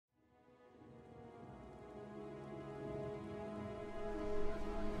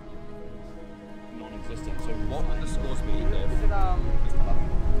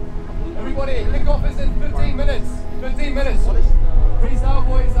Everybody, kickoff is in 15 minutes. 15 minutes. Freestyle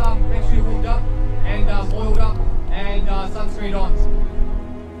boys, make sure you're warmed up and oiled up and sunscreen on.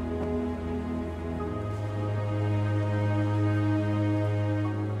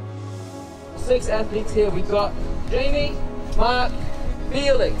 6 athletes here. We've got Jamie, Mark,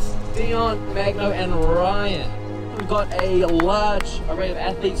 Felix, Dion, Magno, and Ryan. We've got a large array of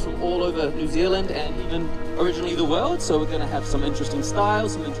athletes from all over New Zealand and even originally the world, so we're going to have some interesting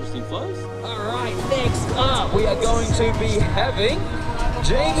styles, some interesting flows. Alright, next up we are going to be having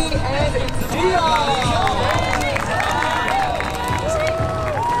Jamie and Dion!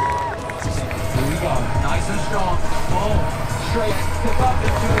 Here we go, nice and strong, full, straight, step up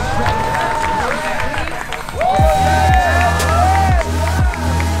into a straight.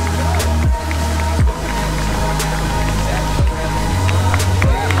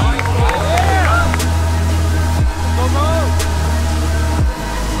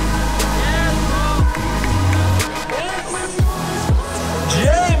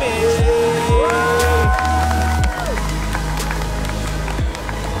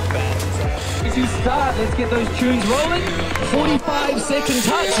 Start. Let's get those tunes rolling. 45-second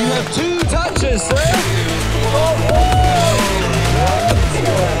touch. You have 2 touches, sir.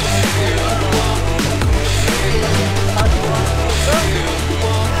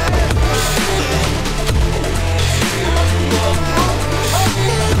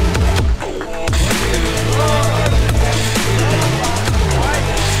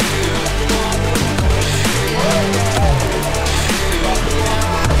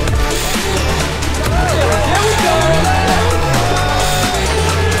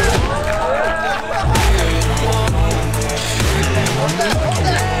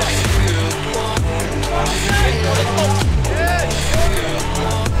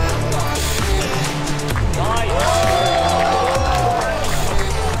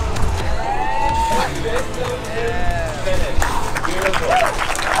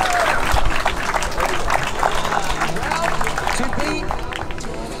 To beat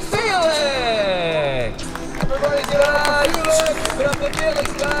Felix! Everybody get up! Put up the Felix,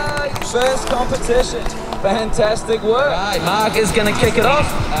 guys! First competition. Fantastic work. Right, Mark is going to kick it off.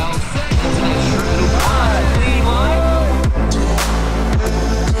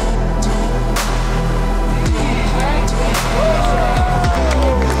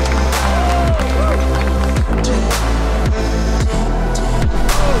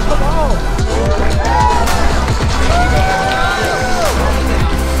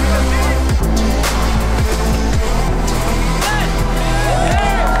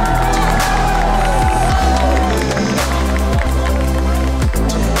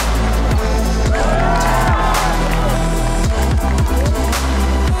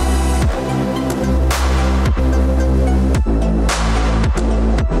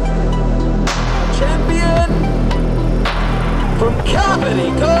 From Company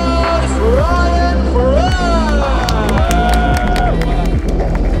goes Ryan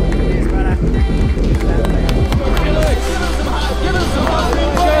Give us some high.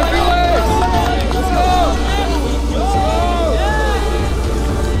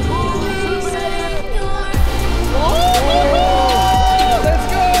 Let's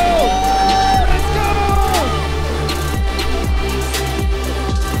go.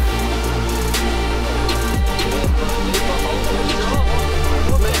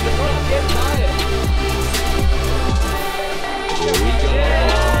 Get tired.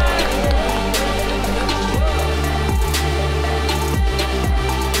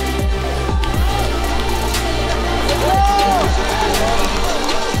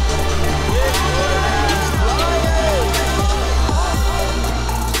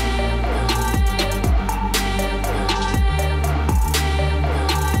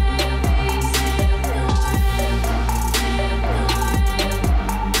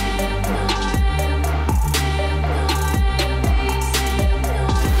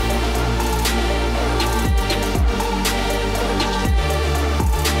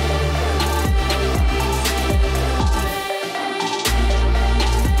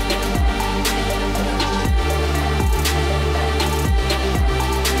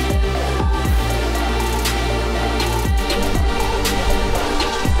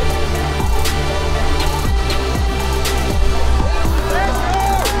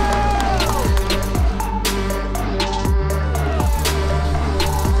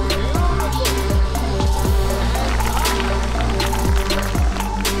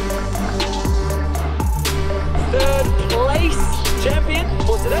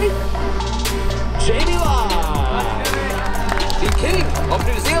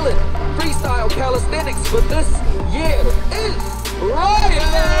 athletics for this year is Ryan.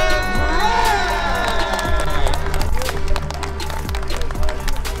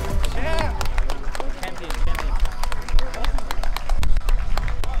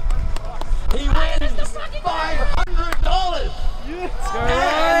 He wins $500.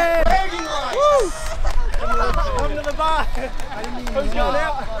 And bragging rights. Come to the bar. Who's going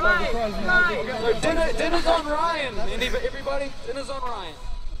out? Dinner's on Ryan. Everybody, dinner's on Ryan.